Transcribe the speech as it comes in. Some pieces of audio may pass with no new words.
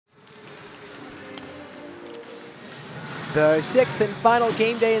The sixth and final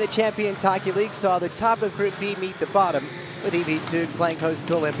game day in the Champions Hockey League saw the top of Group B meet the bottom, with EV2 playing host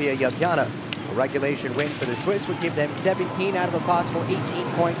to Olimpija Ljubljana. A regulation win for the Swiss would give them 17 out of a possible 18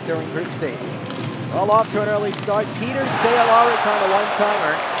 points during group stage. All off to an early start, Peter Sayalarik on a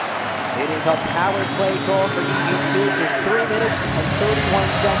one-timer. It is a power play goal for EV2, just 3 minutes and 31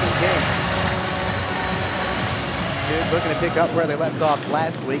 seconds in. Looking to pick up where they left off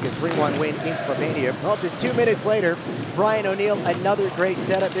last week, a 3-1 win in Slovenia. Well, just 2 minutes later, Brian O'Neill, another great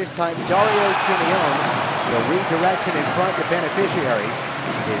setup, this time Dario Simeone, the redirection in front, the beneficiary.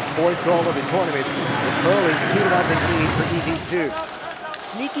 His fourth goal of the tournament, an early 2-0 lead for EV2.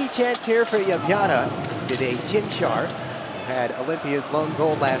 Sneaky chance here for Ljubljana. Today, Chinchar, who had Olympia's lone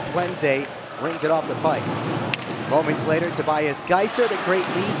goal last Wednesday, brings it off the pike. Moments later, Tobias Geiser, the great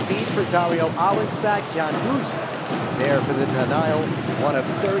lead feed for Dario Allensbach. Jan Hus there for the denial, one of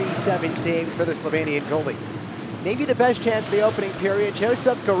 37 saves for the Slovenian goalie. Maybe the best chance of the opening period,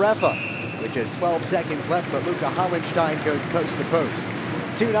 Josef Garefa, with just 12 seconds left, but Luca Hallenstein goes post to post.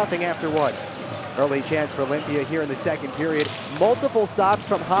 2-0 after one. Early chance for Olimpia here in the second period. Multiple stops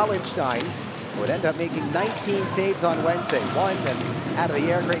from Hallenstein, who would end up making 19 saves on Wednesday. One, then out of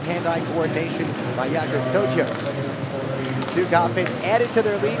the air, great hand-eye coordination by Jakob Socha. Zug offense added to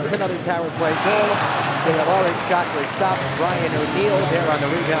their lead with another power play goal. Sayalarik shot was stopped. Brian O'Neill there on the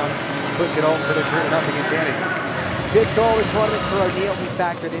rebound puts it home for the 3-0 advantage. Fifth goal of the tournament for O'Neill. He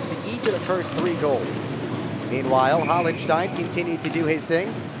factored into each of the first 3 goals. Meanwhile, Hallenstein continued to do his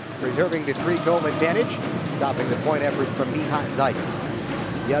thing, preserving the 3-goal advantage, stopping the point effort from Miha Zaitz.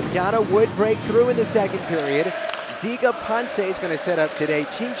 Ljubljana would break through in the second period. Ziga Ponce is going to set up today.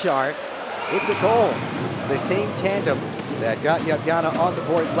 Chinchar, it's a goal. The same tandem that got Ljubljana on the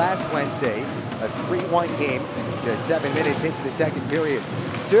board last Wednesday. A 3-1 game, just 7 minutes into the second period.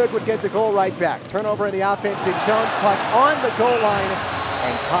 Zug would get the goal right back. Turnover in the offensive zone, puck on the goal line,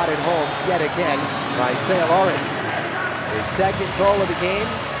 and caught it home yet again by Sayalarik. His second goal of the game,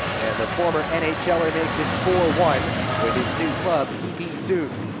 and the former NHLer makes it 4-1 with his new club, EV2.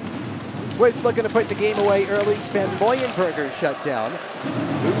 The Swiss looking to put the game away early. Sven Leuenberger shut down.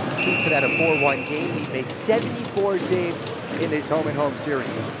 Boost keeps it at a 4-1 game. He makes 74 saves in this home-and-home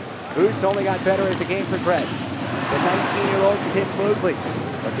series. Boost only got better as the game progressed. The 19-year-old Tim Moogley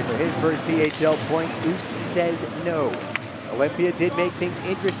looking for his first CHL points. Boost says no. Olimpia did make things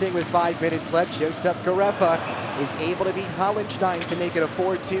interesting with 5 minutes left. Josef Garefa is able to beat Hallenstein to make it a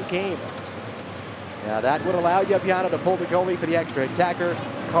 4-2 game. Now that would allow Ljubljana to pull the goalie for the extra attacker.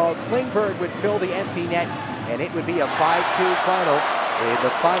 Carl Klingberg would fill the empty net, and it would be a 5-2 final in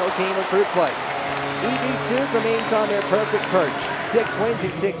the final game of group play. EV2 remains on their perfect perch. 6 wins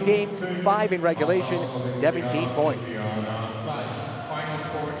in 6 games, 5 in regulation, 17 points. Final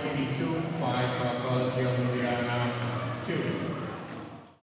score EV2 5,